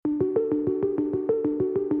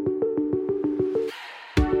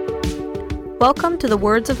Welcome to the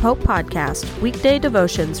Words of Hope podcast, weekday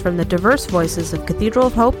devotions from the diverse voices of Cathedral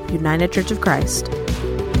of Hope, United Church of Christ.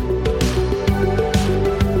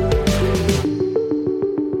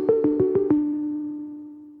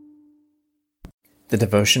 The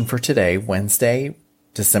devotion for today, Wednesday,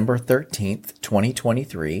 December 13th,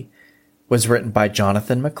 2023, was written by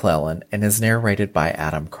Jonathan McClellan and is narrated by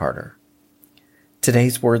Adam Carter.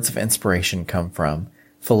 Today's words of inspiration come from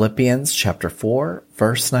Philippians chapter 4,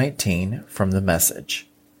 verse 19 from the Message.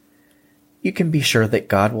 You can be sure that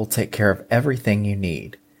God will take care of everything you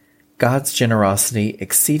need, God's generosity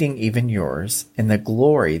exceeding even yours, in the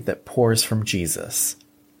glory that pours from Jesus.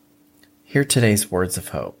 Hear today's words of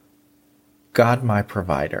hope. God, my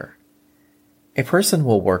provider. A person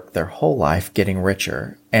will work their whole life getting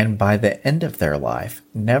richer, and by the end of their life,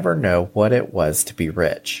 never know what it was to be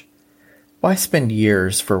rich. Why spend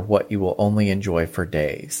years for what you will only enjoy for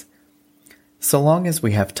days? So long as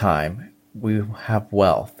we have time, we have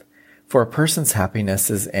wealth, for a person's happiness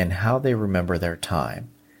is in how they remember their time.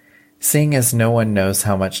 Seeing as no one knows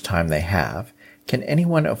how much time they have, can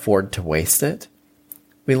anyone afford to waste it?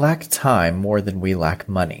 We lack time more than we lack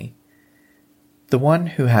money. The one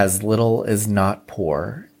who has little is not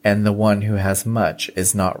poor, and the one who has much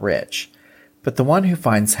is not rich, but the one who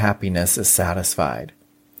finds happiness is satisfied.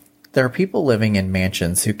 There are people living in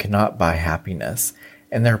mansions who cannot buy happiness,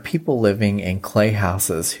 and there are people living in clay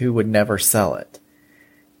houses who would never sell it.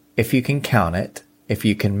 If you can count it, if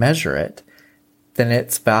you can measure it, then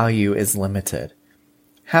its value is limited.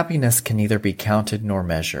 Happiness can neither be counted nor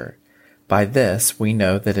measured. By this we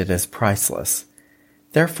know that it is priceless.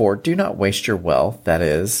 Therefore, do not waste your wealth, that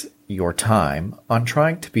is, your time, on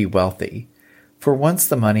trying to be wealthy, for once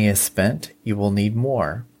the money is spent, you will need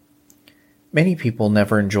more. Many people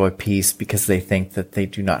never enjoy peace because they think that they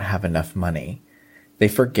do not have enough money. They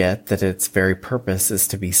forget that its very purpose is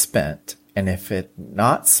to be spent, and if it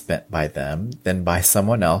not spent by them, then by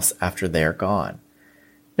someone else after they are gone.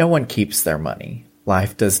 No one keeps their money.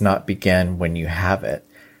 Life does not begin when you have it,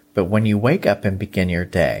 but when you wake up and begin your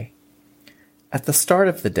day. At the start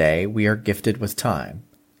of the day, we are gifted with time.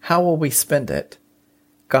 How will we spend it?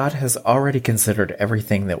 God has already considered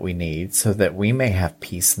everything that we need so that we may have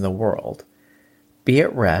peace in the world. Be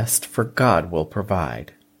at rest, for God will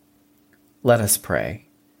provide. Let us pray.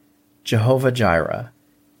 Jehovah Jireh,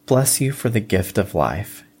 bless you for the gift of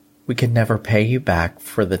life. We can never pay you back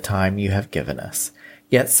for the time you have given us,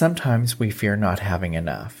 yet sometimes we fear not having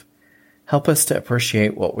enough. Help us to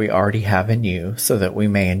appreciate what we already have in you so that we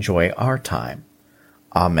may enjoy our time.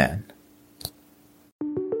 Amen.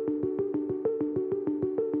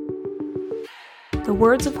 The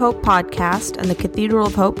Words of Hope podcast and the Cathedral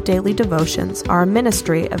of Hope daily devotions are a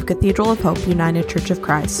ministry of Cathedral of Hope United Church of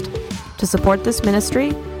Christ. To support this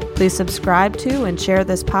ministry, please subscribe to and share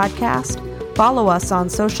this podcast, follow us on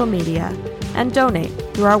social media, and donate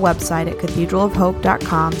through our website at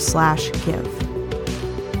cathedralofhope.com/give.